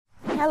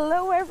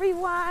Hello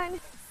everyone,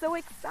 so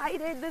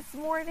excited this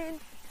morning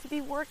to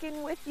be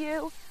working with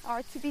you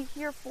or to be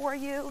here for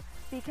you,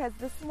 because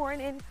this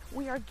morning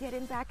we are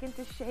getting back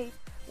into shape.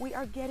 We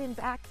are getting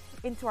back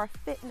into our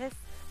fitness.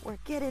 We're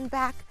getting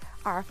back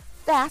our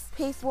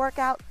fast-paced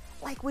workout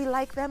like we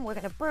like them. We're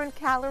going to burn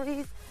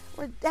calories.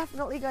 We're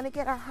definitely going to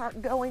get our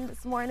heart going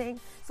this morning.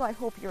 So I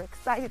hope you're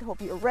excited,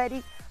 hope you're ready.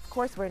 Of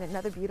course, we're in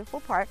another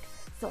beautiful park,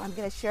 so I'm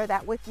going to share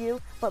that with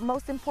you. But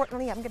most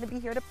importantly, I'm going to be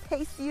here to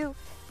pace you,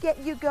 get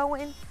you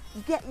going,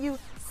 get you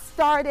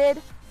started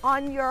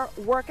on your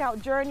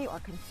workout journey or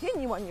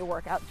continue on your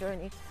workout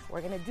journey.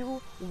 We're going to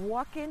do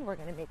walking. We're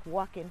going to make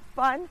walking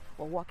fun.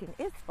 Well, walking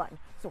is fun.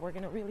 So we're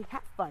going to really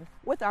have fun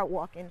with our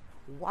walking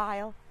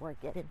while we're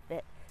getting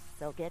fit.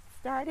 So get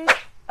started.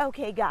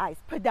 Okay, guys,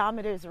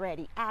 pedometers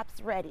ready,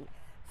 apps ready.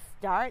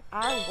 Start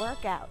our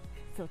workout.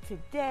 So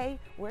today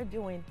we're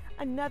doing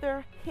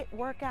another HIIT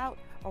workout,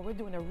 or we're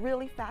doing a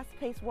really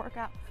fast-paced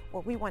workout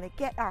where we want to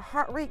get our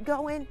heart rate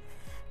going.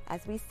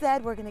 As we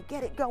said, we're going to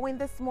get it going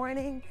this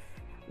morning.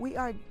 We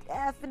are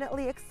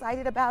definitely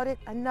excited about it.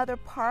 Another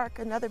park,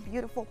 another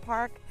beautiful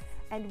park,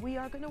 and we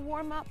are going to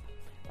warm up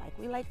like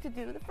we like to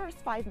do. The first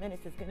 5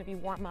 minutes is going to be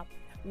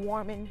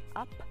warming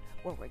up,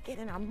 where we're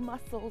getting our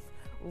muscles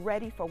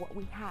ready for what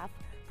we have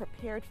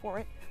prepared for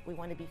it. We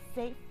want to be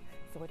safe,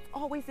 so it's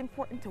always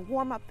important to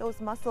warm up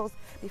those muscles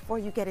before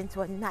you get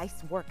into a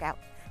nice workout.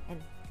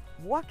 And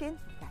walking,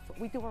 that's what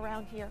we do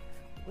around here.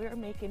 We're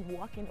making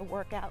walking a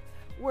workout.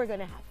 We're going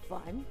to have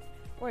fun.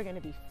 We're going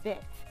to be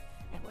fit,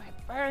 and we're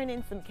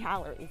burning some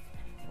calories.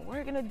 And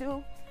we're going to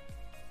do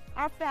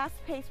our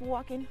fast-paced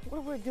walking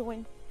where we're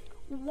doing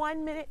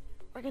 1 minute.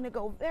 We're going to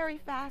go very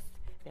fast,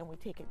 then we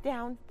take it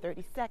down,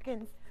 30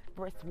 seconds,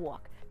 brisk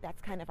walk. That's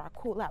kind of our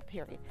cool out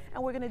period.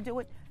 And we're going to do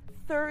it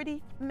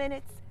 30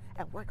 minutes,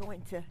 and we're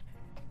going to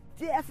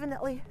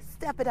definitely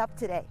step it up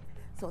today.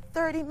 So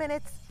 30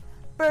 minutes,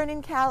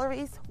 burning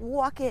calories,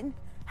 walking,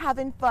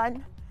 having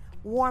fun,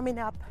 warming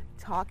up,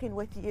 talking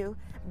with you,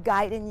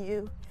 guiding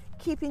you,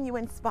 keeping you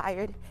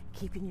inspired,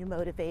 keeping you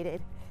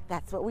motivated.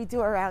 That's what we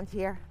do around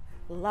here.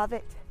 Love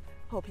it.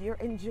 Hope you're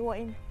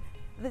enjoying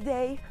the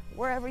day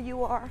wherever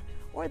you are,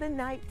 or the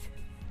night.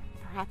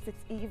 Perhaps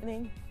it's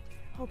evening.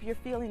 Hope you're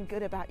feeling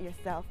good about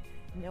yourself,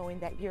 knowing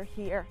that you're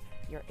here,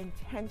 you're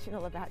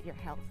intentional about your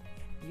health.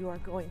 You are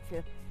going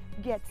to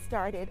get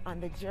started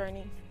on the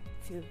journey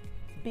to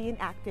being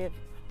active,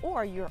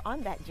 or you're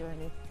on that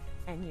journey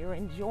and you're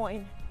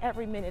enjoying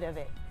every minute of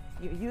it.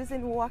 You're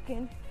using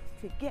walking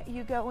to get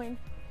you going,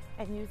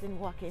 and using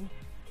walking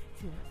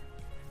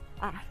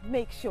to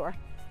make sure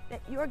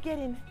that you're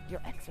getting your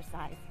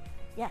exercise.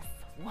 Yes,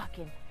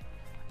 walking.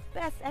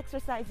 Best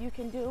exercise you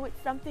can do.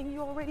 It's something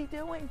you're already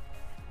doing.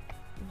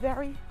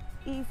 Very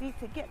easy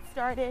to get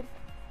started,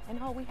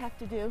 and all we have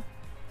to do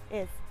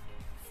is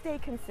stay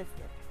consistent.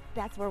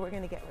 That's where we're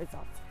going to get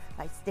results,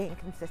 by staying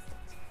consistent.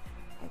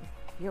 And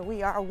here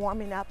we are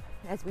warming up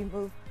as we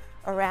move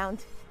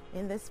around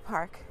in this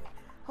park.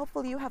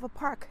 Hopefully you have a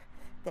park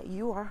that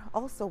you are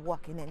also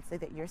walking in so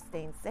that you're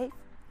staying safe.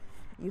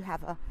 You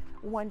have a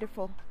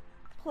wonderful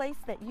place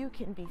that you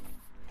can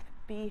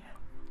be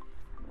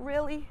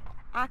really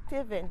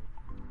active and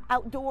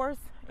outdoors,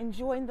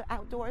 enjoying the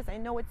outdoors. I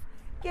know it's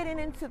getting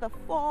into the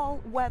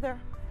fall weather,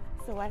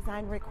 so as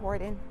I'm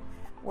recording,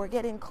 we're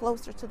getting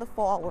closer to the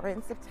fall. We're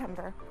in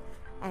September,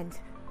 and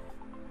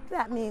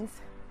that means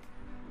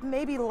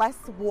maybe less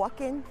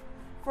walking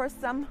for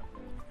some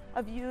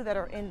of you that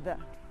are in the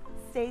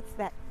states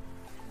that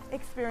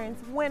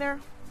experience winter,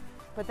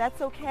 but that's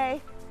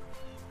okay.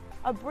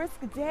 A brisk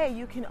day,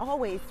 you can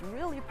always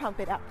really pump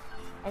it up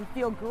and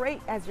feel great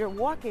as you're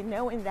walking,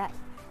 knowing that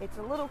it's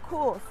a little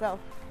cool, so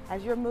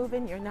as you're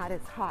moving, you're not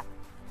as hot.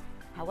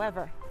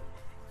 However,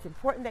 it's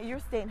important that you're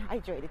staying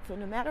hydrated, so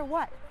no matter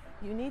what,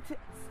 you need to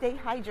stay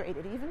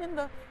hydrated, even in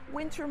the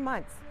winter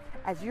months.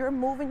 As you're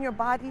moving your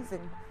bodies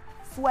and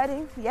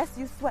sweating, yes,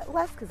 you sweat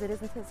less because it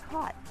isn't as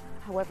hot.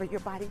 However, your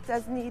body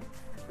does need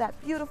that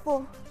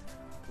beautiful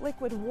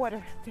liquid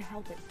water to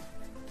help it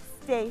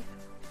stay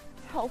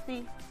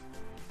healthy,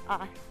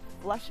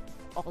 flush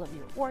all of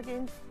your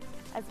organs,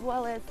 as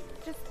well as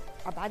just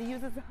our body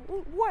uses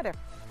water.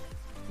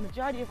 The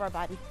majority of our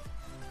body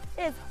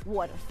is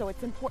water, so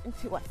it's important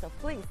to us. So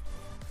please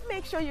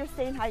make sure you're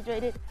staying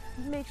hydrated.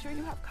 Make sure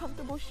you have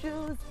comfortable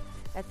shoes.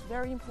 That's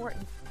very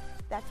important.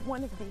 That's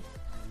one of the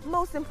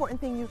most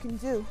important things you can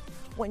do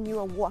when you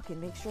are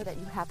walking. Make sure that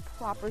you have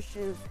proper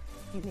shoes.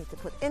 You need to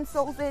put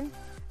insoles in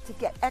to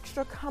get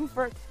extra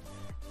comfort.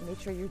 Make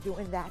sure you're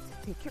doing that.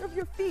 Take care of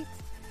your feet.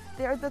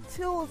 They're the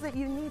tools that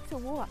you need to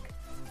walk.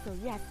 So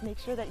yes, make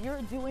sure that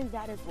you're doing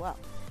that as well.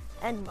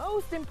 And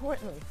most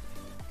importantly,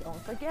 don't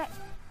forget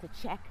to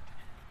check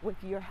with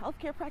your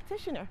healthcare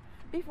practitioner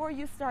before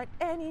you start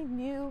any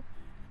new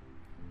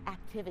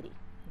activity.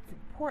 It's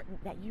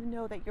important that you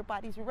know that your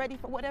body's ready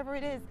for whatever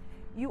it is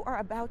you are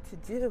about to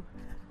do,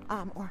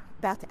 or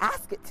about to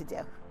ask it to do.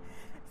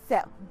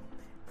 So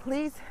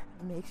please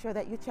make sure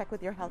that you check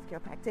with your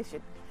healthcare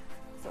practitioner.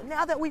 So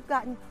now that we've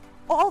gotten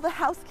all the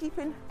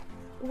housekeeping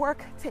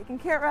work taken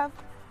care of,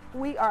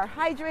 We are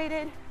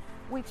hydrated.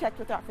 We checked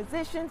with our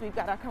physicians. We've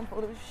got our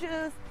comfortable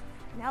shoes.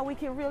 Now we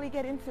can really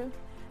get into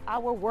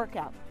our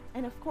workout.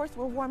 And of course,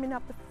 we're warming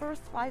up. The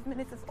first 5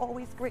 minutes is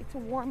always great to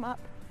warm up.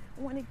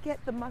 We want to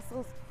get the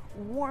muscles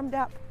warmed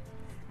up.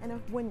 And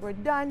when we're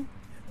done,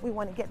 we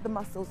want to get the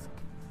muscles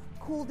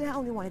cool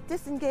down. We want to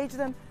disengage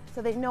them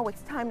so they know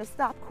it's time to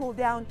stop, cool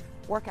down,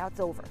 workout's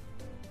over.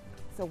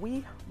 So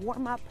we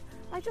warm up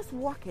by just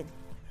walking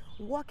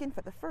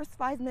for the first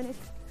 5 minutes.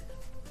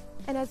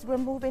 And as we're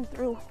moving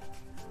through,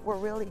 we're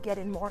really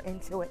getting more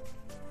into it.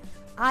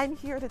 I'm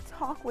here to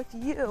talk with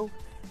you,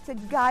 to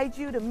guide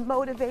you, to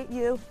motivate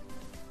you,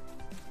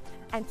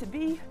 and to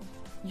be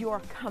your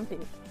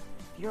company.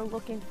 If you're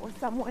looking for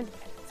someone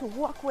to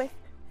walk with,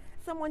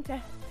 someone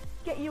to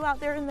get you out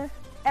there in the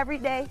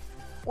everyday,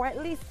 or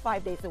at least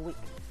 5 days a week.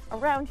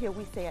 Around here,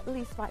 we say at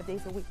least 5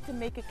 days a week to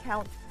make it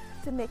count,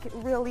 to make it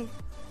really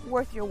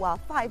worth your while.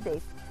 5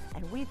 days.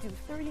 And we do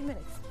 30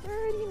 minutes.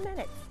 30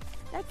 minutes.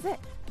 That's it.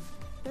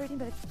 30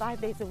 minutes,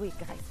 5 days a week,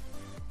 guys.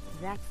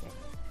 That's it.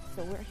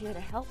 So we're here to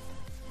help.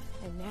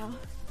 And now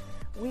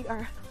we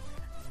are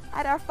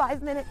at our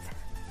 5 minutes.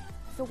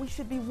 So we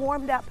should be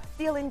warmed up,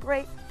 feeling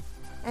great.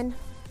 And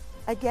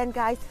again,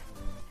 guys,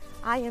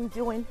 I've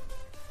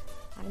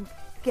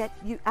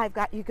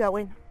got you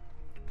going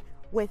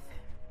with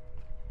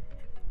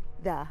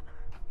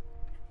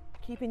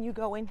keeping you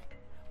going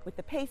with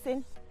the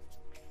pacing.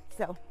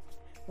 So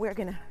we're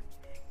gonna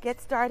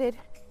get started,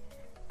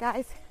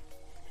 guys,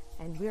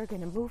 and we're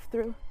gonna move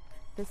through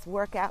this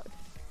workout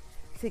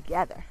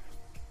together.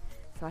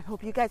 So I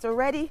hope you guys are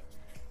ready.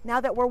 Now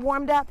that we're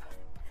warmed up,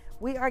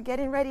 we are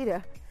getting ready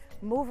to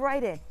move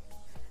right in.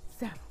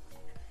 So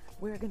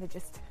we're gonna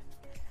just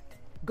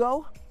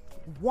go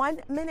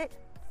 1 minute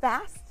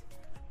fast,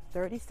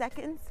 30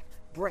 seconds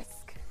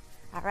brisk.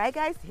 All right,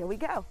 guys, here we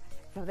go.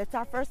 So that's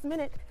our first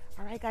minute.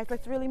 All right, guys,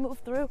 let's really move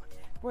through.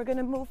 We're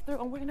gonna move through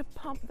and we're gonna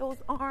pump those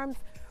arms,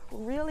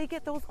 really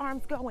get those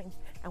arms going.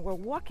 And we're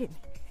walking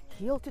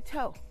heel to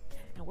toe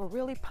and we're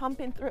really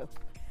pumping through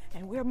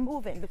and we're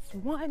moving. This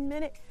 1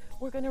 minute,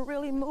 we're gonna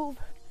really move,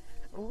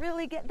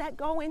 really get that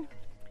going,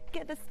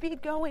 get the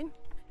speed going.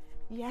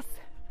 Yes,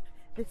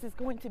 this is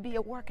going to be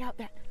a workout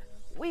that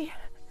we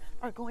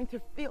are going to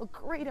feel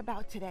great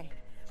about today.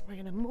 We're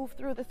gonna move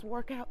through this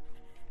workout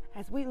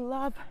as we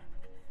love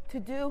to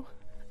do.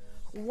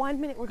 1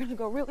 minute, we're gonna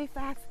go really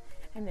fast,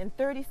 and then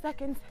 30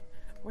 seconds,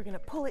 we're gonna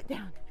pull it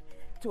down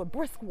to a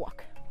brisk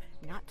walk.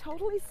 Not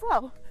totally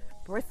slow,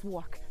 brisk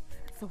walk.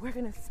 So we're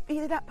gonna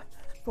speed it up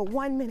for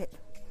 1 minute.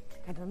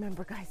 And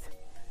remember, guys,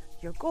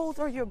 your goals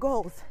are your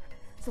goals.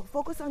 So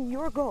focus on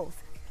your goals,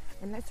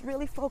 and let's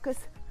really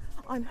focus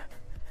on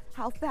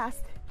how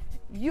fast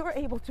you're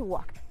able to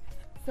walk.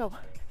 So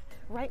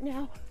right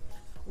now,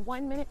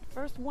 1 minute,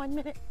 first 1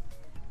 minute,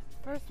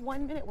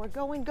 we're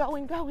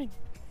going.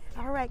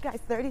 All right, guys,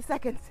 30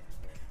 seconds.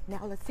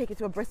 Now let's take it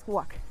to a brisk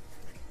walk.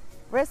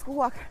 Brisk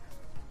walk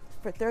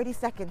for 30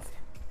 seconds.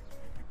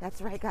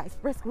 That's right, guys,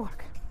 brisk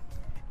walk.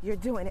 You're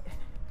doing it.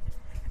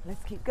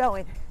 Let's keep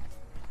going.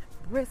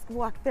 Brisk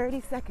walk,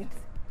 30 seconds.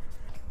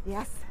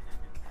 Yes,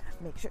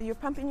 make sure you're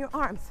pumping your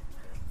arms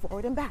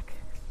forward and back.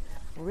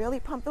 Really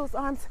pump those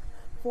arms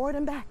forward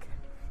and back,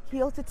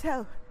 heel to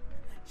toe.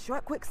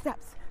 Short, quick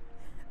steps.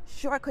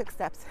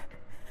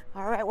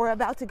 All right, we're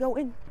about to go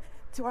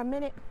into our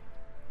minute.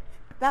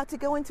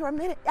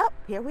 Up,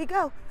 here we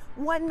go.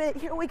 1 minute,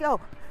 here we go.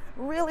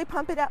 Really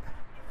pump it up.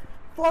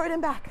 Forward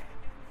and back.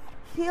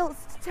 Heels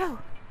to toe.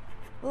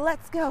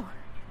 Let's go.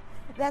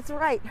 That's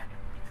right.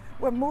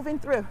 We're moving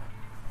through.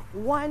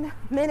 1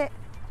 minute.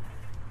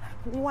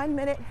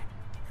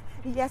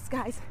 Yes,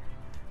 guys,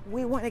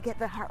 we want to get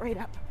the heart rate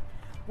up.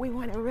 We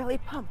want to really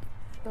pump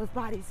those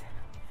bodies.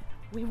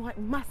 We want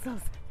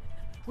muscles.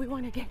 We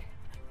want to get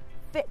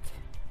fit.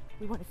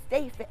 We want to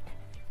stay fit.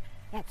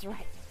 That's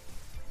right.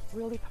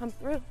 Really pump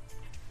through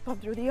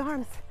the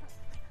arms,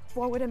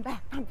 forward and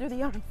back, pump through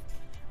the arms.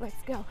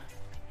 Let's go.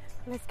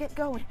 Let's get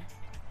going.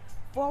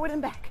 Forward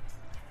and back.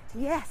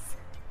 Yes,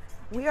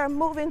 we are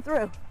moving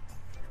through.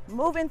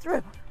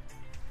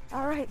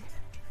 All right,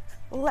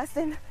 less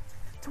than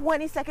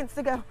 20 seconds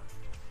to go.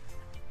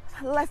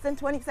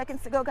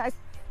 Guys.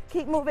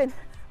 Keep moving.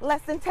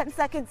 Less than 10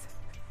 seconds.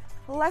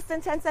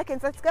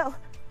 Let's go.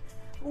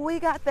 We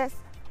got this.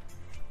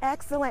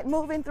 Excellent.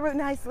 Moving through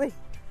nicely.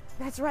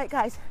 That's right,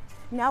 guys.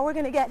 Now we're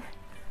gonna get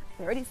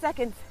 30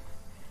 seconds.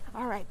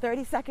 All right,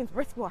 30 seconds,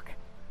 brisk walk.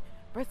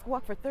 Brisk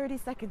walk for 30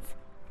 seconds.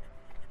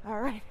 All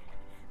right,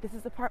 this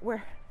is the part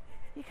where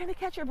you kind of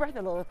catch your breath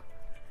a little,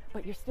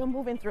 but you're still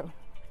moving through.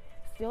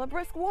 Still a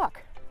brisk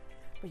walk,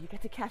 but you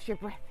get to catch your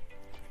breath.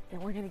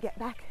 Then we're gonna get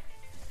back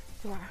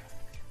to our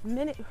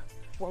minute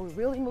where we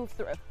really move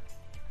through.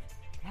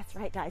 That's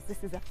right, guys,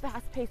 this is a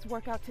fast-paced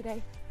workout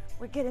today.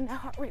 We're getting that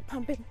heart rate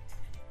pumping,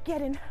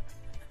 getting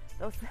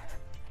those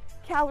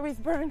calories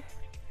burned,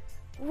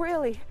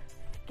 really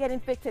getting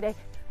fit today.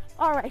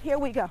 All right, here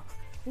we go.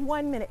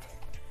 1 minute.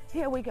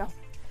 Here we go.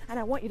 And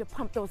I want you to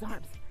pump those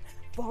arms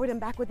forward and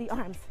back with the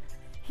arms,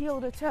 heel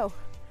to toe,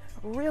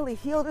 really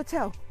heel to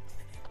toe.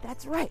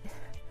 That's right.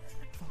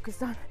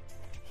 Focus on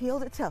heel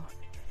to toe.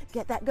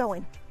 Get that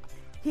going.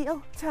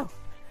 Heel, toe.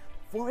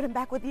 Forward and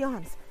back with the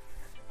arms.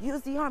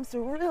 Use the arms to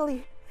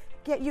really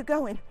get you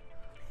going.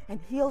 And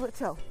heel to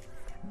toe.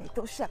 Make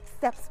those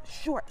steps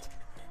short.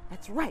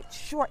 That's right,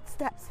 short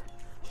steps.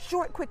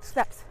 Short, quick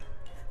steps.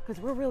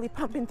 Because we're really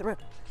pumping through.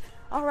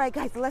 All right,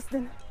 guys, less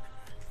than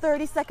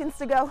 30 seconds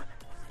to go.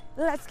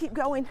 Let's keep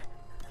going.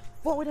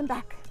 Forward and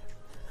back.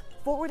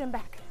 Forward and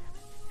back.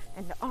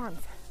 And the arms.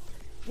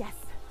 Yes.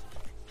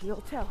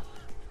 Heel, toe.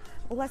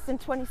 Less than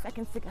 20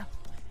 seconds to go.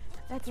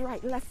 That's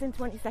right, less than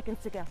 20 seconds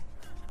to go.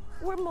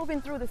 We're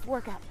moving through this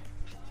workout.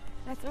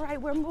 That's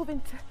right, we're moving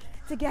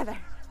together.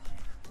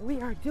 We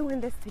are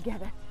doing this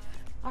together.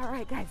 All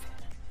right, guys.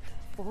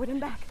 Forward and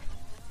back.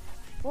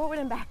 Forward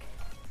and back.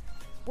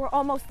 We're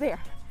almost there.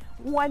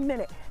 1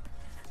 minute.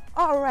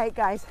 All right,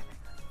 guys.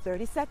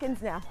 30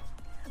 seconds now.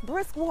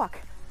 Brisk walk.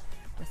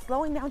 We're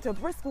slowing down to a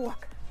brisk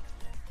walk.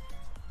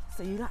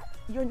 So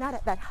you're not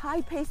at that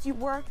high pace you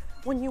were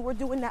when you were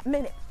doing that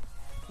minute.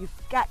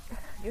 You've got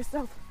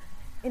yourself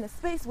in a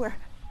space where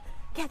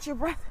catch your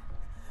breath.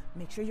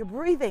 Make sure you're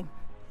breathing.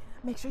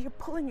 Make sure you're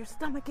pulling your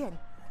stomach in.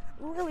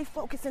 Really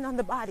focusing on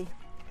the body,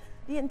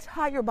 the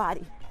entire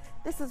body.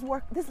 This is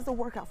a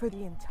workout for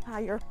the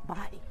entire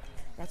body.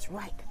 That's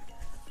right.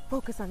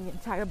 Focus on the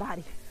entire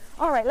body.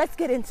 All right, let's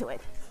get into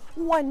it.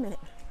 1 minute.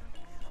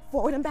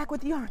 Forward and back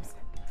with the arms.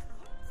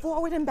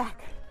 Forward and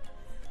back.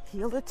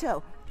 Heel to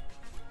toe.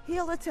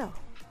 Heel to toe.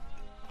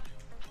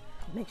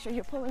 Make sure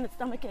you're pulling the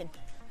stomach in.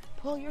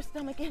 Pull your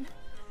stomach in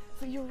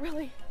so you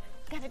really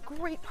got a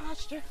great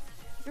posture.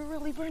 You're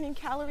really burning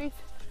calories,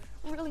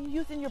 really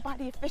using your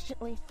body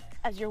efficiently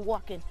as you're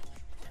walking.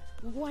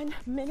 1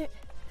 minute.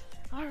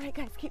 All right,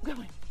 guys, keep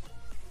going.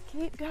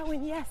 Keep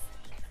going, yes.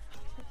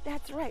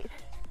 That's right.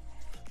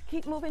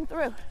 Keep moving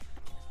through.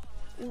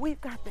 We've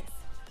got this.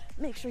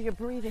 Make sure you're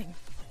breathing.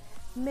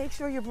 Make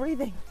sure you're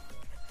breathing.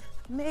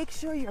 Make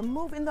sure you're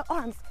moving the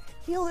arms,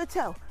 heel to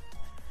toe.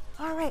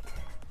 All right,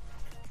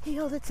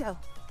 heel to toe.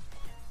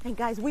 And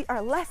guys, we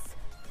are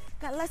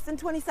got less than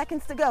 20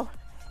 seconds to go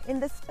in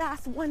this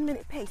fast 1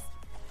 minute pace.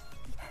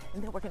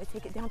 And then we're gonna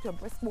take it down to a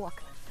brisk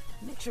walk.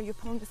 Make sure you're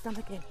pulling the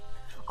stomach in.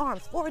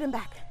 Arms forward and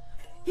back,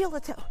 heel to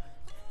toe.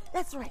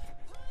 That's right,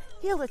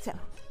 heel to toe.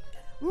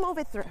 Move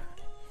it through,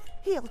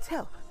 heel,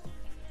 toe.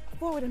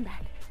 Forward and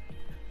back,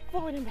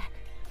 forward and back.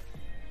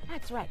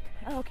 That's right,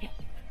 okay.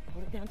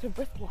 Pull it down to a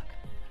brisk walk.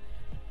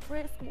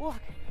 Brisk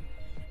walk.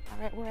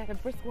 All right, we're at a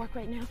brisk walk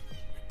right now.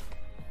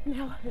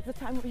 Now is the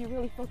time where you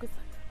really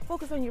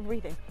focus on your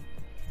breathing.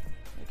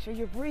 Make sure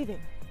you're breathing.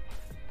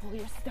 Pull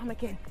your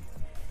stomach in.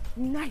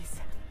 Nice,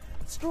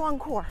 strong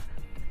core.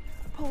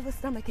 Pull the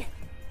stomach in.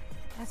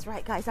 That's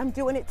right, guys, I'm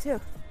doing it too.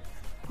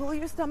 Pull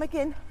your stomach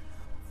in,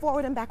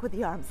 forward and back with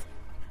the arms.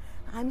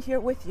 I'm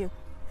here with you,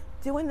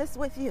 doing this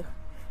with you,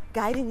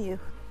 guiding you,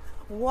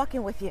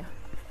 walking with you.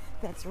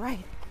 That's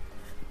right,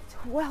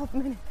 12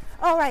 minutes.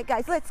 All right,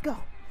 guys, let's go.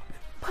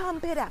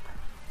 Pump it up.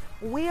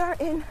 We are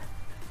in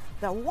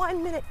the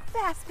 1 minute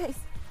fast pace.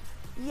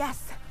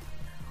 Yes,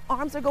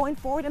 arms are going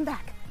forward and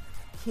back,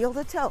 heel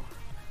to toe.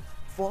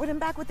 Forward and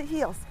back with the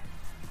heels.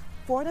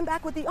 Forward and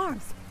back with the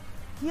arms.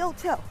 Heel,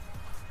 toe.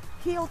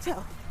 Heel,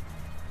 toe.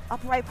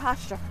 Upright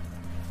posture.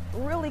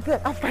 Really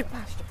good upright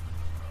posture.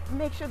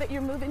 Make sure that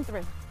you're moving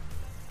through.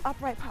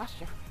 Upright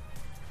posture.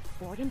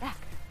 Forward and back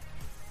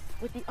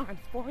with the arms.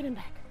 Forward and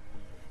back.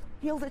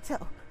 Heel to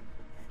toe.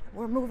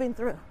 We're moving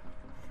through.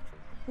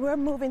 We're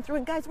moving through.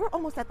 And guys, we're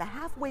almost at the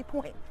halfway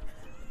point.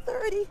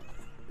 30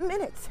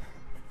 minutes.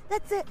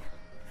 That's it.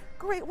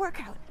 Great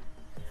workout.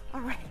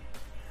 All right,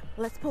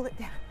 let's pull it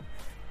down.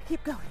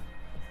 Keep going.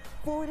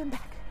 Forward and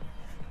back.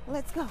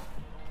 Let's go.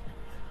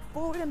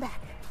 Forward and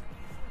back.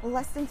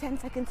 Less than 10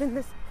 seconds in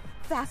this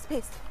fast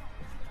pace.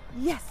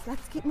 Yes,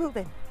 let's keep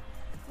moving.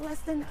 Less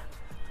than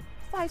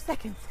 5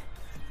 seconds.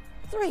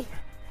 3,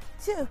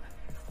 2,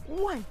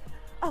 1.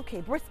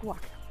 Okay, brisk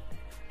walk.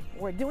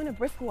 We're doing a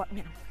brisk walk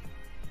now.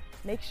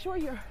 Make sure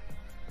your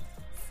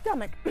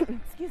stomach,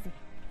 excuse me,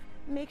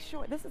 make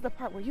sure, this is the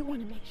part where you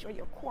want to make sure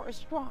your core is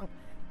strong.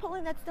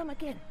 Pulling that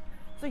stomach in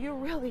so you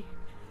really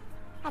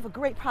have a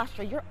great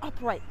posture. You're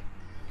upright.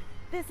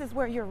 This is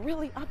where you're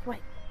really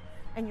upright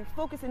and you're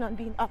focusing on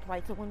being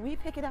upright. So when we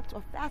pick it up to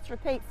a faster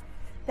pace,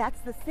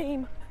 that's the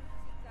same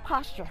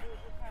posture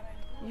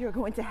you're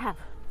going to have.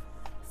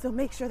 So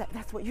make sure that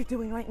that's what you're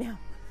doing right now.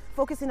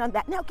 Focusing on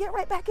that. Now get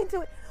right back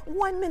into it.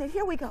 1 minute.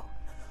 Here we go.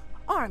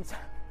 Arms.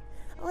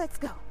 Let's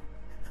go.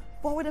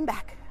 Forward and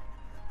back.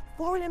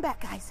 Forward and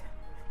back, guys.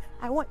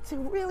 I want to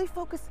really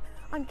focus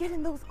on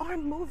getting those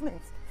arm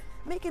movements,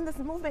 making this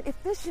movement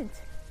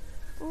efficient.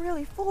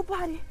 Really full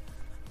body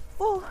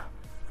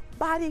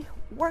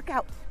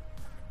workout.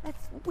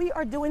 We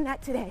are doing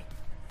that today.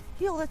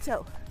 Heel to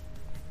toe.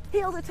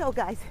 Heel to toe,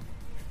 guys.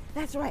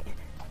 That's right.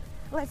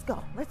 Let's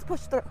go. Let's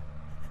push through.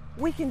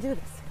 We can do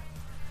this.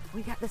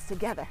 We got this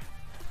together.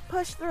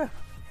 Push through.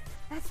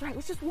 That's right.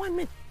 It's just 1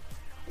 minute.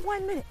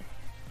 1 minute.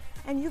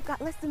 And you've got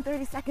less than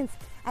 30 seconds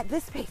at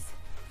this pace.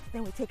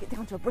 Then we take it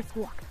down to a brisk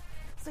walk.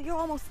 So you're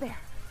almost there.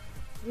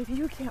 If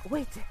you can't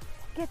wait to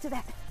get to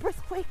that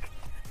brisk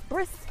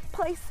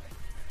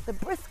The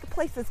brisk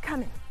place is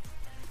coming.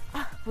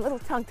 A little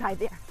tongue-tied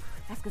there.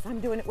 That's because I'm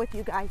doing it with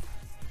you guys.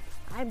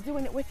 I'm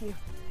doing it with you.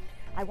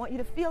 I want you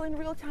to feel in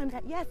real time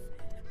that, yes,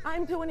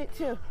 I'm doing it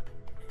too.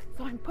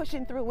 So I'm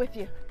pushing through with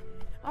you.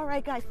 All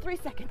right, guys, 3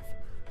 seconds.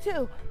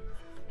 2,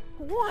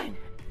 1.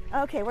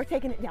 Okay, we're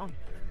taking it down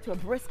to a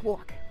brisk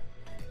walk.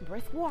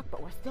 Brisk walk,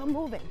 but we're still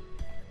moving.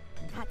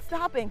 Not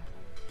stopping.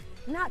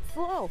 Not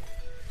slow.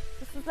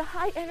 This is a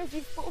high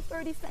energy, full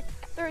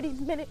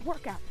 30-minute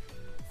workout.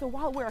 So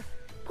while we're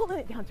pulling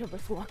it down to a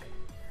brisk walk,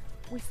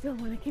 we still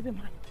want to keep in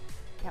mind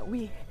that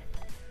we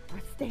are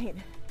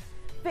staying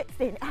fit,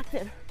 staying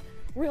active,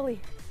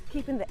 really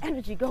keeping the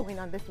energy going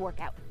on this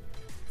workout.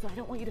 So I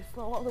don't want you to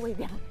slow all the way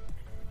down.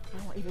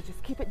 I want you to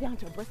just keep it down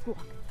to a brisk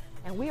walk.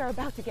 And we are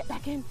about to get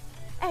back in.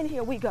 And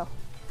here we go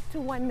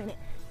to 1 minute.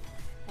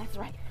 That's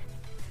right.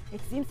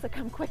 It seems to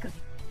come quickly.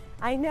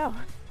 I know,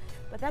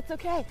 but that's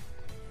okay.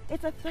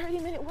 It's a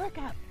 30-minute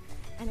workout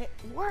and it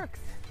works.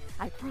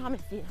 I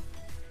promise you,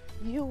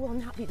 you will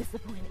not be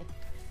disappointed.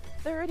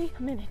 30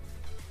 minutes,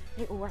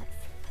 it works.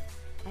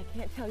 I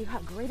can't tell you how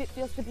great it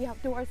feels to be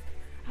outdoors,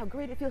 how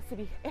great it feels to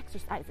be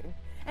exercising.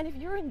 And if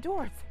you're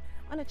indoors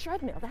on a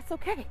treadmill, that's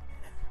okay.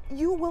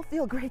 You will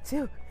feel great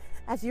too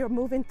as you're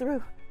moving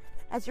through,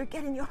 as you're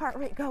getting your heart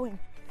rate going,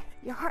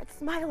 your heart's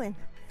smiling.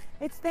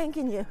 It's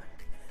thanking you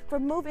for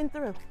moving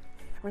through.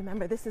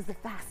 Remember, this is the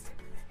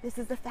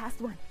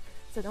fast one.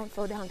 So don't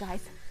slow down,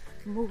 guys.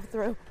 Move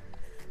through.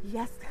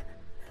 Yes,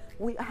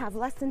 we have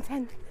less than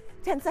 10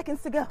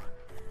 seconds to go.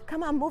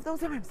 Come on, move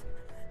those arms.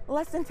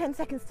 Less than 10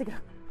 seconds to go.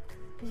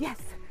 Yes,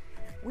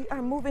 we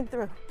are moving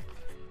through.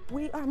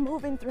 We are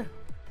moving through.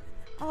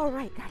 All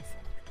right, guys.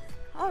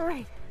 All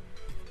right.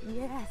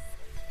 Yes.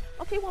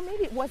 Okay, well,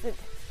 maybe it wasn't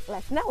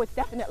less. Now it's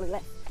definitely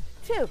less.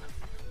 2,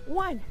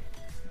 1.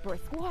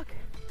 Brisk walk.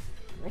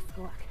 Brisk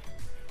walk.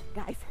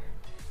 Guys,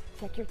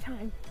 check your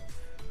time.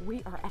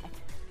 We are at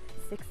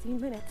 16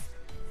 minutes.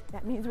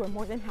 That means we're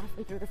more than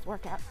halfway through this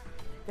workout.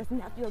 Doesn't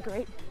that feel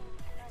great?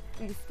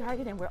 You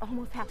started and we're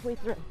almost halfway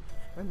through.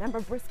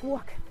 Remember, brisk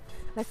walk.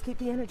 Let's keep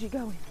the energy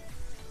going.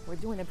 We're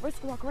doing a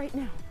brisk walk right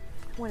now.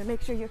 Want to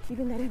make sure you're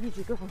keeping that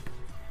energy going.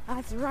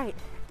 That's right.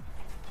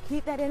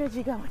 Keep that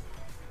energy going.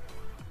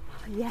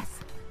 Yes,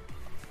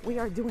 we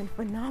are doing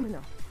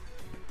phenomenal.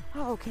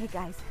 Okay,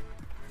 guys,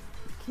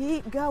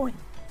 keep going.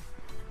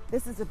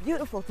 This is a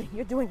beautiful thing.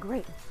 You're doing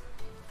great.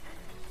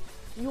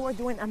 You are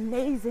doing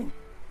amazing.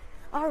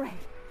 All right.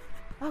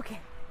 Okay,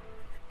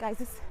 guys,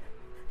 this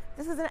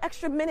is an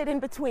extra minute in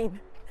between,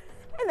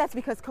 and that's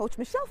because Coach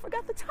Michelle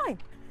forgot the time.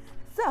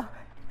 So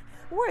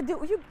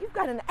you've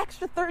got an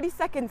extra 30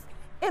 seconds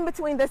in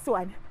between this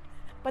one,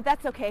 but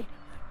that's okay.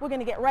 We're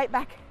gonna get right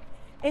back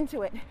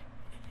into it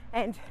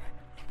and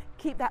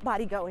keep that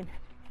body going.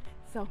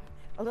 So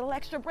a little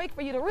extra break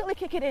for you to really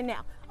kick it in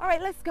now. All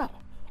right, let's go.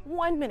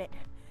 1 minute.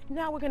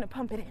 Now we're gonna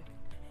pump it in.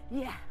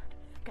 Yeah,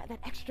 got that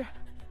extra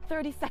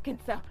 30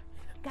 seconds, so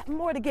got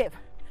more to give.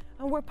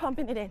 And we're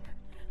pumping it in.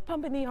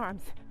 Pumping the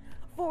arms,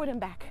 forward and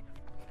back,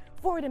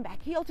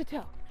 heel to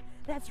toe.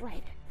 That's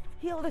right,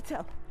 heel to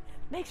toe.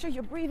 Make sure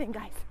you're breathing,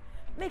 guys.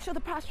 Make sure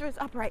the posture is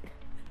upright.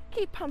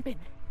 Keep pumping.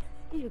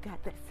 You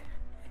got this.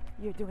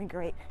 You're doing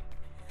great.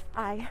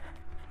 I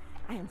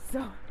am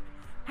so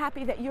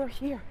happy that you're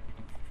here.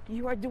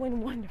 You are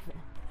doing wonderful.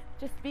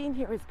 Just being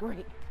here is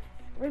great.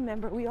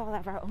 Remember, we all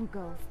have our own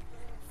goals.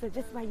 So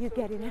just by you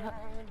getting out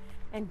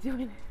and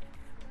doing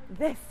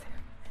this,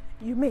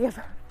 you may have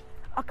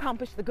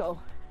accomplished the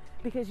goal,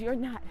 because you're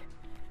not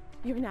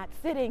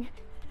sitting.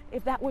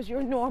 If that was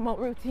your normal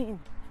routine,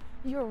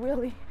 you're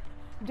really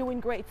doing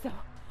great. So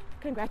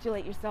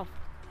congratulate yourself.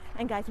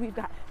 And guys, we've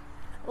got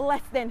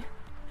less than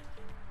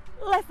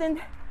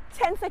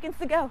 10 seconds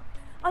to go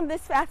on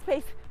this fast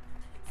pace.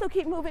 So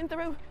keep moving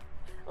through.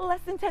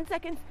 Less than 10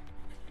 seconds.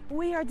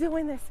 We are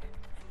doing this.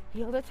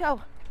 Heel to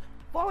toe,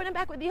 forward and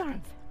back with the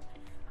arms.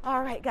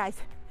 All right, guys,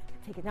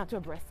 take it down to a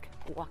brisk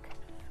walk.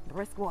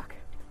 Brisk walk.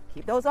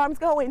 Keep those arms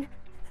going.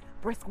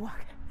 Brisk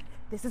walk.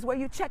 This is where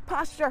you check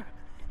posture.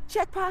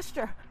 Check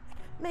posture.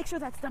 Make sure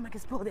that stomach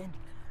is pulled in.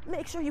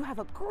 Make sure you have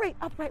a great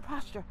upright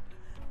posture.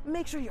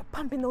 Make sure you're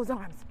pumping those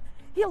arms.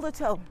 Heel to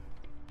toe.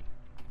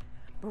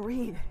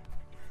 Breathe.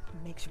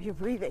 Make sure you're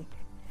breathing.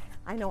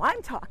 I know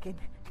I'm talking,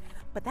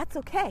 but that's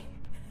okay.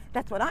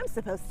 That's what I'm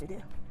supposed to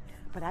do.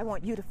 But I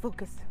want you to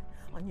focus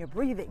on your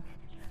breathing.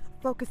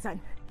 Focus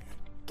on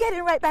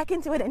getting right back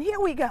into it. And here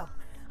we go.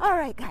 All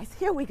right, guys,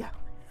 here we go.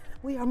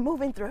 We are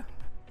moving through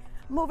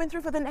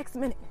for the next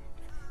minute.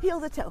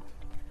 Heel to toe,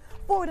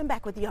 forward and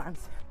back with the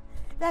arms.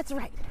 That's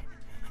right.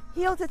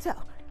 Heel to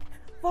toe,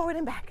 forward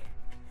and back.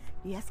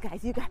 Yes,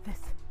 guys, you got this.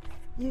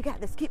 You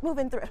got this. Keep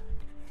moving through.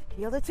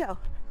 Heel to toe.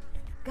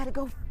 Gotta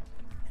go.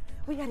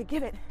 We gotta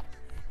give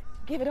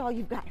it all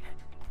you've got.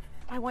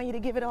 I want you to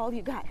give it all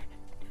you got.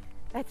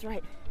 That's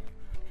right.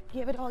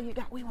 Give it all you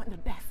got. We want the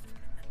best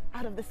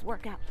out of this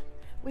workout.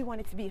 We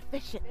want it to be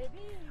efficient.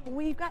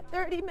 We've got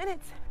 30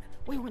 minutes.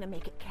 We want to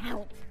make it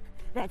count.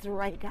 That's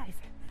right, guys.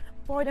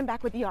 Forward and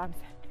back with the arms.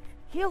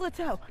 Heel to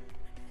toe.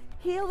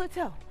 Heel to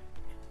toe.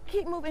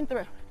 Keep moving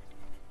through.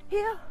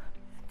 heel,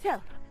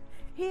 toe,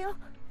 heel,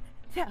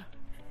 toe.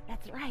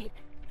 That's right.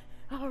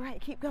 All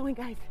right, keep going,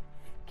 guys.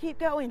 Keep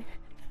going.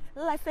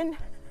 Less than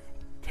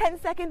 10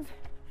 seconds.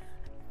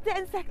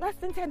 Less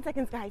than 10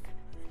 seconds, guys,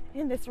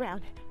 in this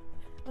round.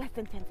 Less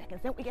than 10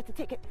 seconds. Then we get to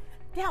take it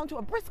down to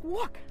a brisk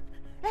walk.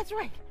 That's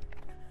right.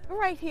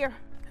 Right here,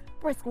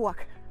 brisk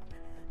walk.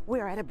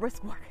 We're at a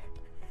brisk walk.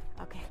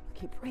 Okay,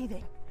 keep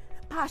breathing.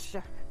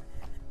 Posture.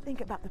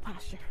 Think about the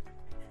posture.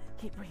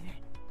 Keep breathing.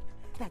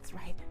 That's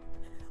right.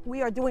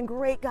 We are doing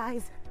great,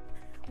 guys.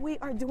 We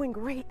are doing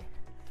great.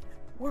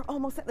 We're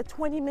almost at the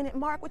 20-minute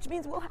mark, which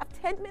means we'll have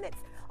 10 minutes.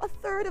 A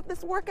third of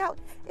this workout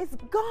is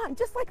gone,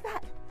 just like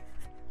that.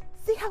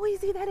 See how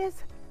easy that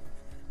is?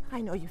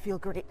 I know you feel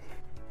great.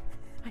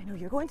 I know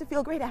you're going to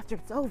feel great after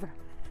it's over.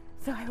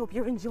 So I hope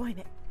you're enjoying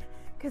it,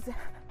 because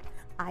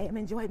I am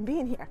enjoying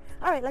being here.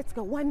 All right, let's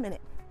go 1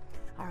 minute.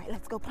 All right,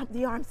 let's go pump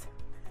the arms.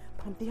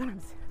 Pump the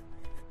arms.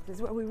 This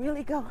is where we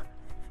really go.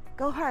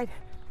 Go hard.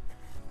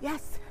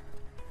 Yes,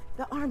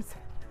 the arms.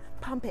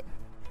 Pump it.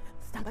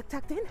 Stomach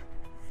tucked in.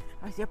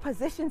 Is your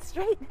position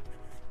straight?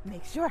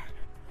 Make sure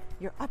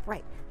you're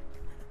upright.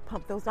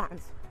 Pump those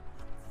arms.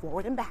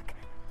 Forward and back.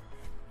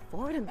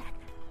 Forward and back.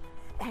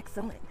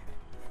 Excellent.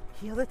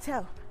 Heel to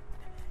toe.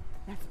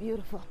 That's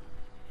beautiful.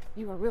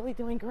 You are really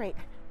doing great.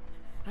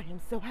 I am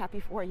so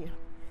happy for you.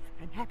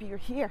 I'm happy you're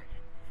here.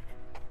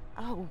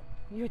 Oh,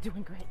 you're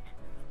doing great.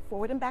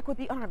 Forward and back with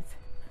the arms.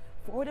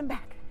 Forward and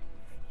back.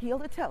 Heel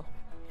to toe.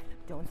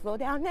 Don't slow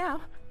down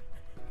now.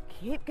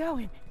 Keep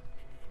going.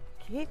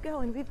 Keep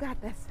going. We've got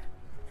this.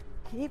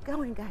 Keep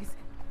going, guys.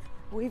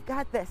 We've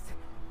got this.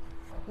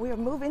 We are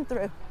moving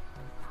through.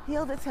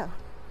 Heel to toe.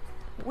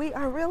 We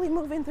are really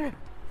moving through.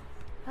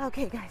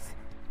 Okay, guys.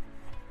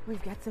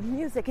 We've got some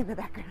music in the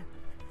background.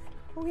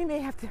 We may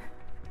have to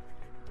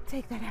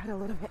take that out a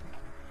little bit.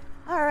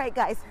 All right,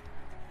 guys.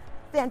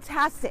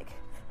 Fantastic.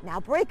 Now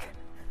break.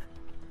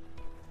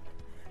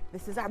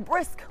 This is our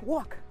brisk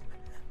walk.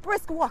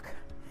 Brisk walk.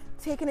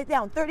 Taking it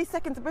down. 30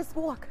 seconds brisk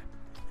walk.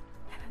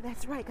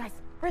 That's right, guys.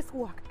 Brisk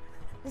walk.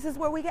 This is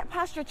where we get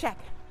posture check.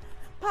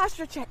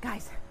 Posture check,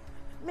 guys.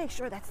 Make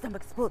sure that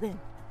stomach's pulled in.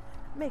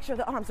 Make sure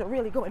the arms are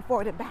really going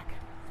forward and back.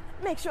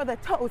 Make sure the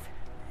toes,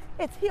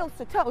 it's heels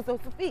to toes, those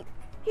feet,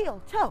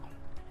 heel, toe.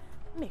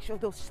 Make sure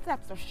those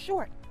steps are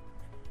short.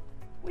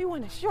 We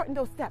want to shorten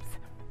those steps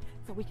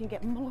so we can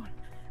get more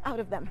out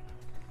of them.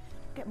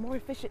 Get more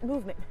efficient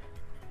movement.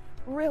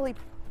 Really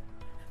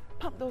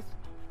pump those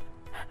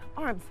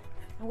arms.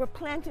 And we're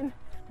planting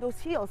those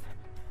heels.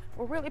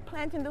 We're really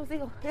planting those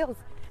heels.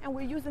 And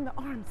we're using the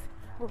arms.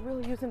 We're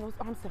really using those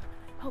arms to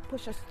help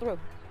push us through.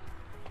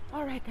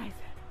 All right, guys.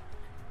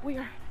 We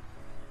are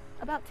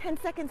about 10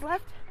 seconds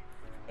left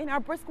in our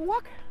brisk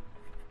walk.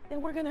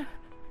 Then we're gonna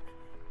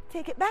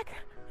take it back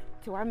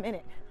to our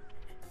minute.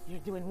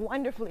 You're doing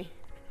wonderfully.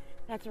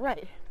 That's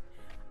right.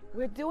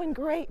 We're doing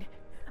great.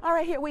 All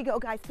right, here we go,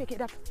 guys. Pick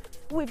it up.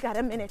 We've got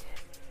a minute.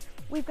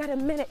 We've got a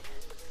minute.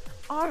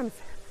 Arms.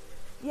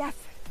 Yes,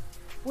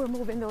 we're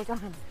moving those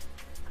arms,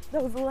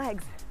 those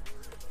legs,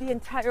 the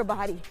entire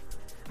body,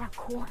 our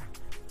core,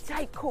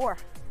 tight core.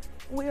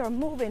 We are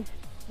moving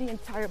the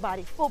entire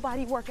body. Full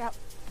body workout.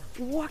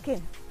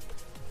 Walking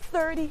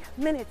 30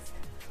 minutes.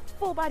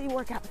 Full body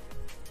workout.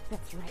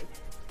 That's right.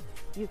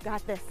 You've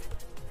got this.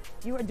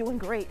 You are doing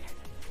great.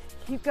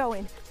 Keep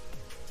going.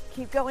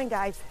 Keep going,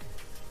 guys.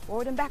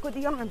 Forward and back with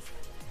the arms.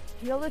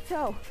 Heel to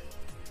toe.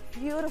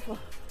 Beautiful.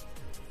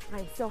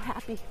 I'm so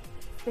happy.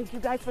 Thank you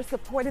guys for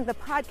supporting the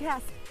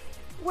podcast.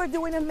 We're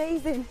doing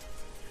amazing.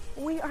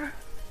 We are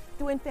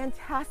doing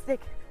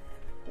fantastic.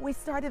 We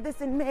started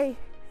this in May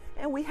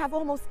and we have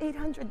almost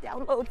 800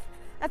 downloads.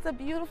 That's a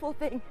beautiful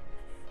thing.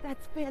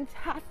 That's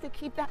fantastic.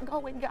 Keep that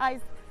going,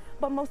 guys.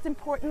 But most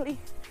importantly,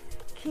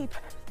 keep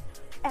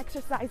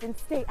exercising,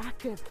 stay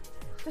active.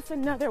 Just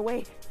another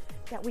way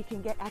that we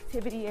can get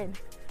activity in.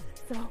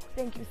 So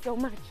thank you so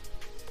much.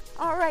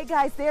 All right,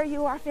 guys, there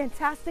you are.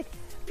 Fantastic.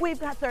 We've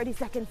got 30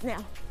 seconds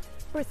now.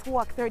 Brisk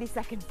walk, 30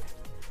 seconds.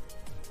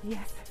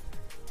 Yes,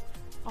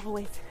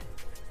 always.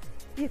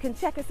 You can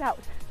check us out.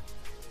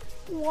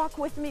 Walk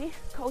with me,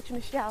 Coach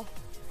Michelle.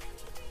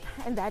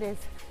 And that is,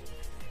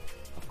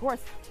 of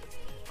course,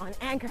 on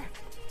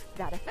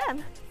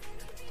Anchor.fm,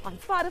 on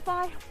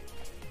Spotify,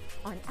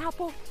 on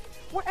Apple,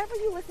 wherever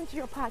you listen to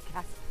your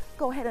podcast.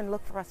 Go ahead and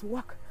look for us.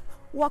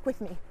 Walk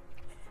with me.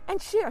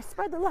 And share,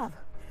 spread the love.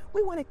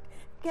 We want to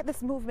get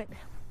this movement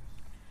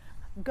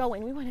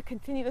going. We want to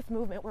continue this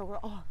movement where we're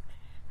all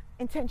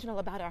intentional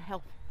about our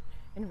health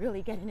and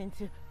really getting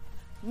into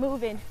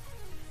moving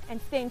and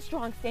staying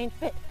strong, staying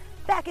fit.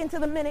 Back into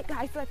the minute,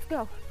 guys. Let's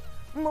go.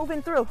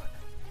 Moving through.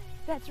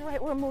 That's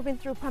right. We're moving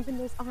through, pumping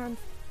those arms.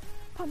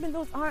 Pumping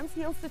those arms,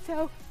 heels to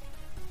toe.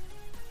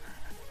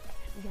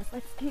 Yes,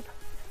 let's keep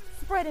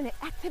spreading it.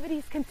 Activity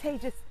is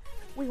contagious.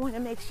 We want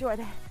to make sure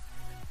that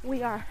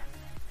we are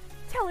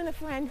telling a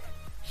friend,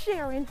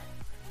 sharing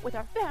with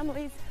our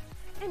families,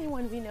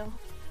 anyone we know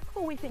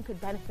who we think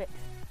could benefit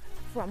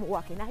from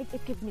walking.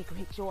 It gives me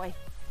great joy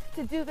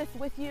to do this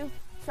with you,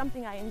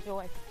 something I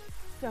enjoy.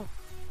 So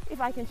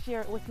if I can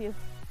share it with you,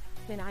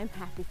 then I'm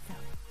happy. So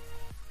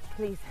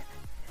please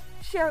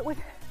share it with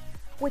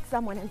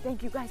someone. And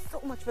thank you guys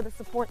so much for the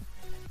support.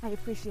 I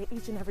appreciate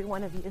each and every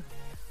one of you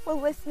for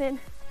listening,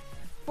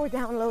 for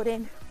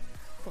downloading,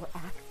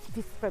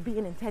 for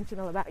being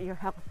intentional about your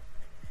health.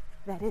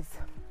 That is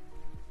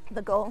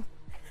the goal.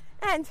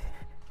 And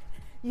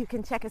you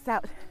can check us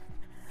out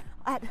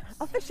at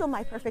official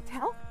My Perfect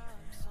Health,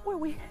 where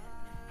we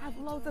have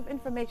loads of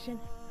information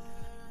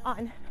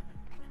on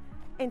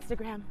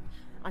Instagram.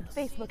 On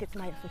Facebook, it's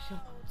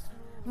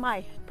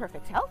My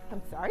Perfect Health,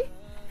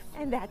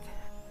 and that's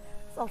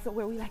also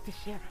where we like to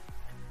share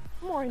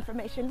more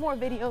information, more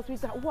videos.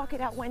 We've got Walk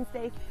It Out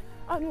Wednesdays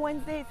on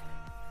Wednesdays,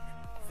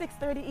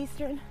 6:30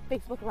 Eastern,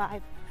 Facebook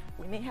Live.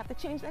 We may have to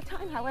change that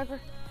time, however,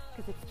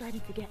 because it's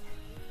starting to get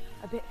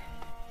a bit,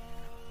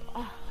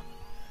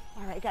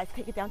 all right, guys,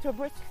 take it down to a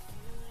brisk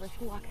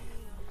walk.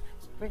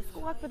 Brisk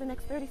walk for the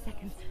next 30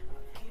 seconds.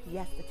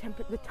 Yes,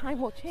 the time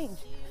will change,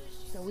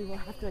 so we will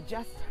have to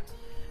adjust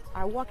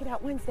our Walk It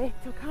Out Wednesday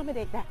to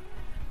accommodate that.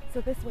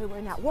 So this way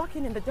we're not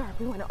walking in the dark.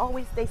 We want to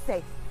always stay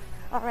safe.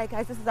 All right,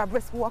 guys, this is our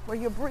brisk walk where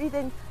you're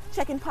breathing,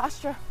 checking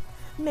posture.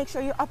 Make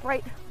sure you're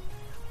upright,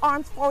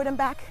 arms forward and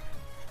back.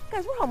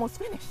 Guys, we're almost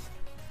finished.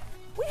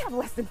 We have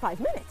less than 5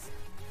 minutes.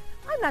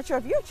 I'm not sure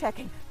if you're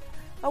checking,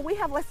 but we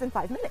have less than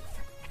 5 minutes.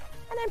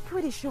 And I'm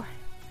pretty sure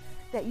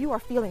that you are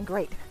feeling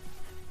great.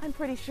 I'm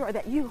pretty sure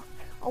that you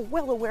are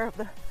well aware of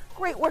the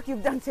great work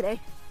you've done today.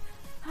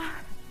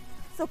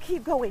 So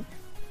keep going.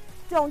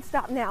 Don't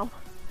stop now.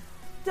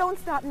 Don't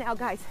stop now,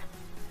 guys.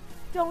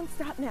 Don't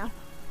stop now.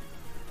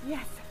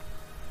 Yes.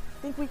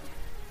 I think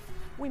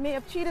we may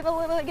have cheated a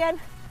little again.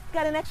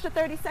 Got an extra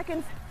 30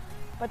 seconds,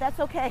 but that's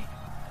okay.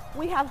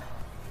 We have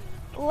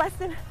less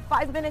than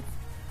 5 minutes,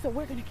 so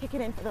we're gonna kick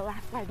it in for the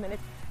last 5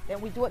 minutes.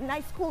 Then we do a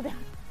nice cool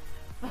down.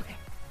 Okay.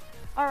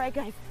 All right,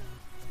 guys.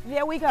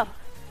 There we go.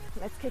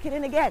 Let's kick it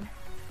in again.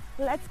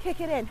 Let's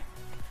kick it in.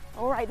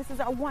 All right, this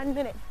is our 1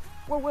 minute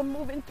where we're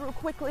moving through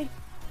quickly.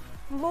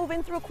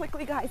 Moving through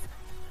quickly, guys.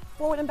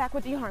 Forward and back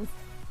with the arms.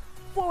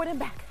 Forward and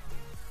back.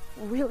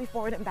 Really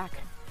forward and back.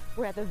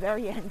 We're at the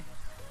very end.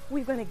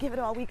 We're gonna give it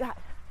all we got.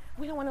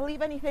 We don't wanna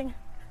leave anything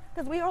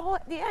because we are all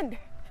at the end.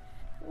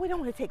 We don't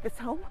wanna take this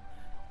home.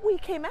 We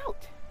came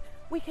out.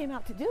 We came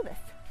out to do this.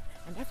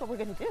 And that's what we're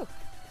gonna do.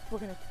 We're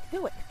gonna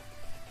do it.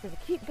 We're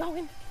gonna keep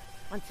going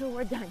until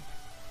we're done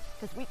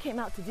because we came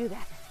out to do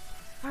that.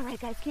 All right,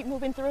 guys, keep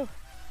moving through.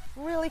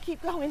 Really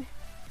keep going.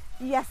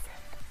 Yes,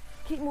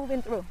 keep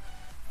moving through.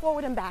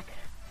 Forward and back.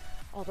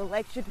 All the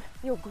legs should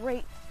feel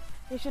great.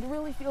 They should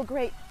really feel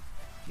great.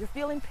 If you're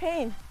feeling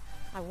pain,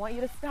 I want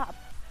you to stop.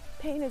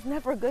 Pain is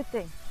never a good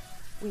thing.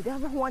 We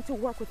never want to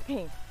work with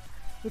pain.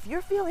 If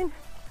you're feeling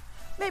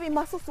maybe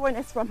muscle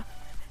soreness from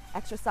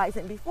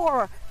exercising before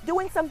or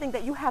doing something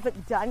that you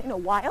haven't done in a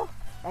while,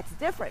 that's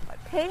different.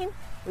 But pain,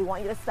 we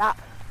want you to stop.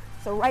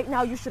 So right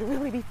now you should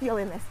really be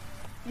feeling this.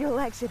 Your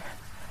legs should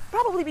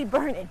probably be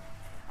burning.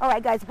 All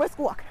right, guys, brisk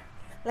walk.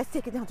 Let's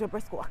take it down to a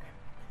brisk walk.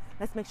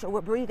 Let's make sure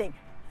we're breathing.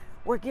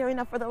 We're gearing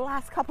up for the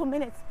last couple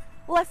minutes.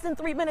 Less than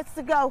 3 minutes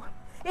to go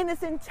in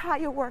this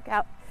entire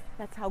workout.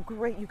 That's how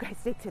great you guys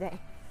did today.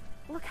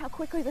 Look how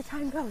quickly the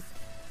time goes.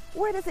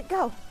 Where does it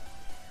go?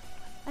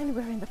 And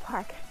we're in the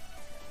park.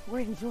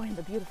 We're enjoying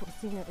the beautiful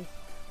scenery.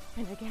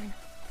 And again,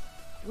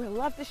 we'd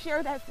love to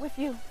share that with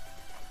you.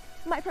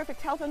 My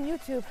Perfect Health on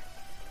YouTube,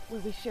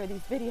 where we share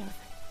these videos.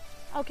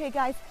 Okay,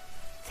 guys,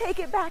 take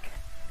it back.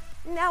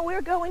 Now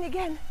we're going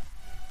again.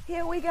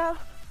 Here we go.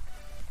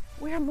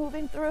 We're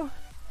moving through.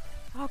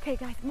 Okay,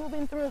 guys,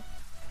 moving through.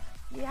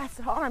 Yes,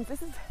 arms.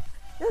 This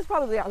is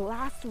probably our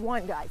last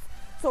one, guys.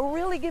 So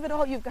really give it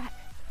all you've got.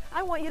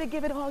 I want you to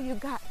give it all you've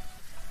got.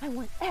 I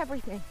want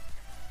everything.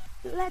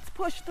 Let's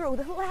push through.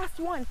 The last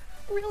one.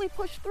 Really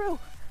push through.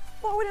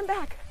 Forward and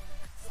back.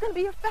 It's going to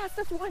be your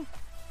fastest one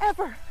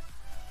ever.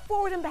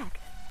 Forward and back.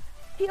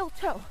 Heel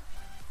toe.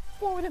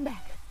 Forward and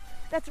back.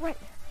 That's right.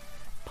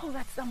 Pull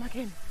that stomach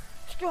in.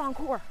 Strong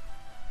core.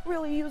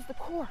 Really use the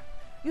core.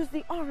 Use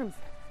the arms,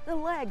 the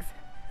legs,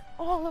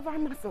 all of our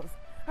muscles,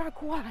 our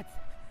quads.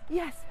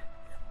 Yes,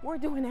 we're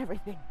doing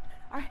everything.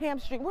 Our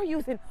hamstring, we're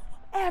using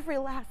every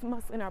last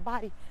muscle in our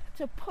body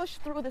to push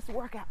through this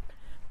workout.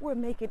 We're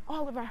making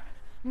all of our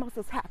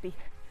muscles happy.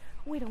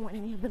 We don't want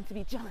any of them to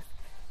be jealous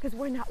because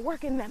we're not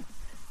working them.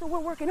 So we're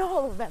working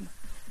all of them.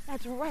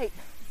 That's right.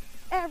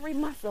 Every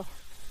muscle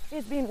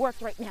is being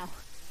worked right now.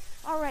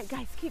 All right,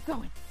 guys, keep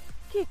going.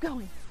 Keep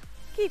going.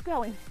 Keep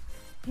going.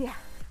 Yeah.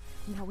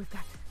 Now we've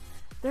got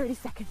 30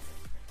 seconds.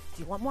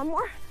 Do you want one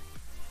more?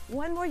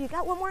 One more? You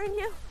got one more in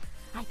you?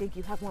 I think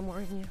you have one more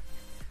in you.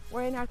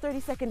 We're in our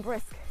 30-second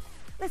brisk.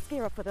 Let's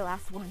gear up for the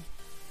last one.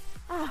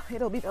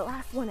 It'll be the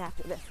last one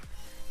after this.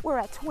 We're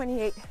at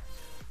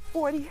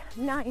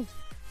 49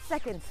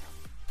 seconds.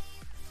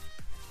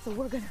 So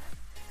we're gonna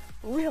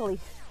really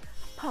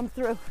pump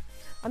through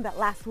on that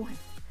last one.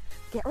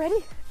 Get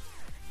ready?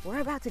 We're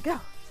about to go.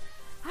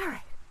 All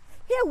right,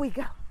 here we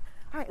go.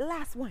 All right,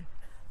 last one.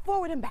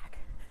 Forward and back.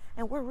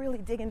 And we're really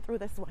digging through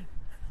this one.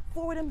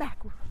 Forward and back.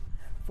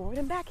 Forward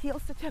and back,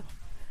 heels to toe.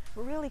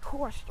 Really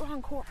core,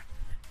 strong core.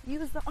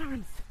 Use the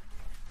arms.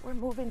 We're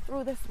moving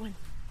through this one.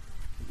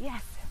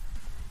 Yes.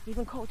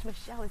 Even Coach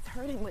Michelle is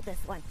hurting with this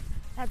one.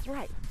 That's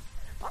right.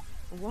 Oh,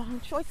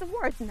 wrong choice of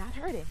words, not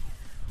hurting.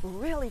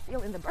 Really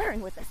feeling the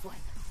burn with this one.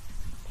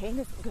 Pain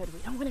isn't good. We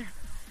don't want to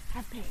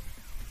have pain.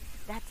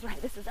 That's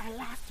right. This is our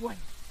last one.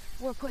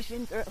 We're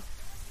pushing through.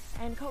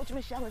 And Coach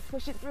Michelle is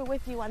pushing through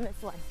with you on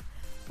this one.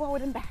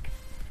 Forward and back.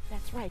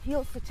 That's right.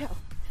 Heels to toe.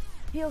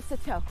 Heels to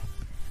toe.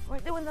 We're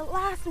doing the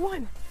last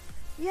one.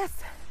 Yes.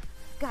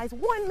 Guys,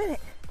 1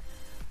 minute.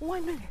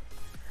 1 minute.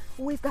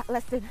 We've got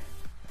less than,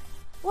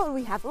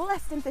 we have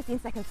less than 15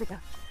 seconds to go.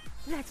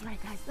 That's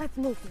right, guys. Let's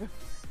move through.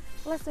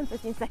 Less than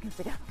 15 seconds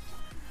to go.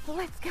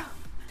 Let's go.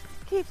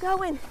 Keep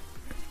going.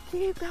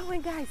 Keep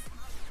going, guys.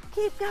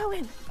 Keep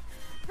going.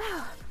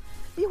 Oh,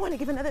 you want to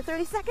give another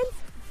 30 seconds?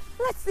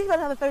 Let's see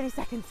another 30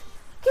 seconds.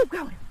 Keep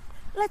going.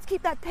 Let's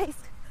keep that pace.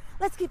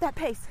 Let's keep that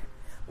pace.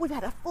 We've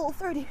had a full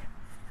 30.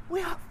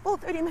 We are full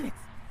 30 minutes.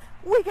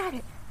 We got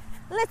it.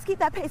 Let's keep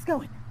that pace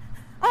going.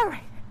 All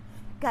right,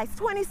 guys,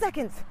 20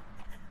 seconds.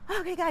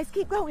 Okay, guys,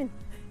 keep going.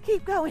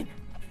 Keep going.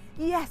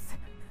 Yes,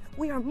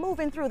 we are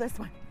moving through this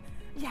one.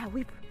 Yeah,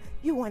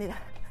 you wanted a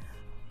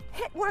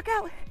HIIT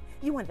workout?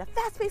 You wanted a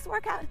fast-paced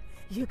workout?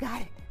 You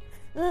got it.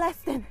 Less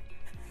than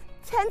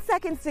 10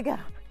 seconds to go.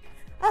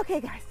 Okay,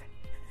 guys.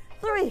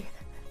 3,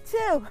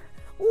 2,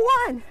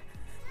 1.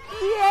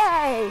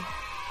 Yay!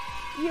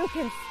 You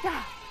can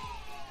stop.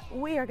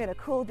 We are gonna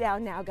cool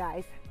down now,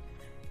 guys.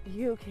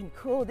 You can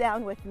cool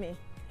down with me.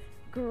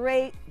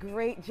 Great,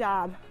 great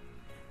job.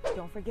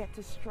 Don't forget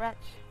to stretch.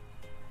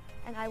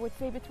 And I would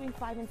say between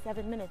 5 and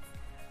 7 minutes.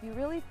 You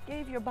really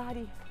gave your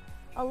body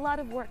a lot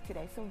of work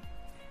today, so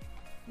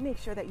make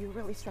sure that you're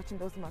really stretching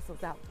those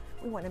muscles out.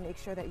 We want to make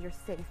sure that you're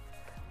safe.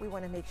 We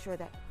want to make sure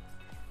that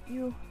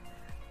you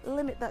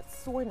limit that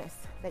soreness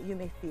that you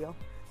may feel.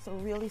 So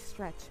really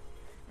stretch.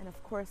 And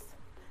of course,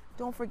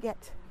 don't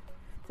forget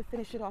to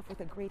finish it off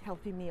with a great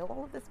healthy meal.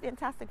 All of this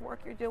fantastic work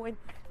you're doing,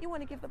 you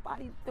want to give the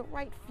body the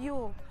right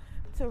fuel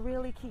to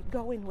really keep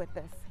going with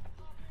this.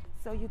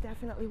 So you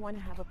definitely want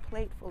to have a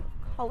plate full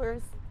of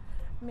colors.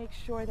 Make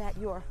sure that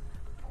your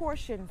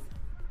portions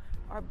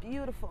are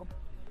beautiful,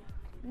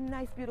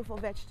 nice, beautiful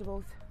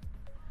vegetables.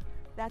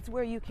 That's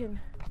where you can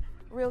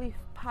really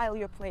pile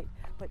your plate.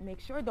 But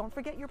make sure, don't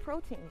forget your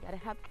protein. You gotta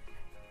have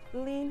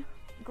lean,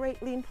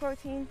 great lean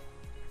protein.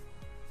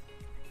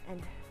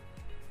 And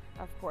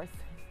of course,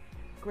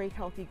 great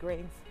healthy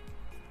grains.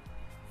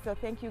 So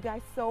thank you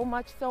guys so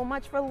much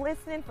for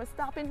listening, for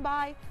stopping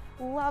by.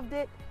 Loved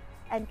it.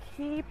 And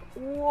keep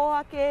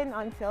walking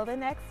until the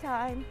next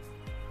time.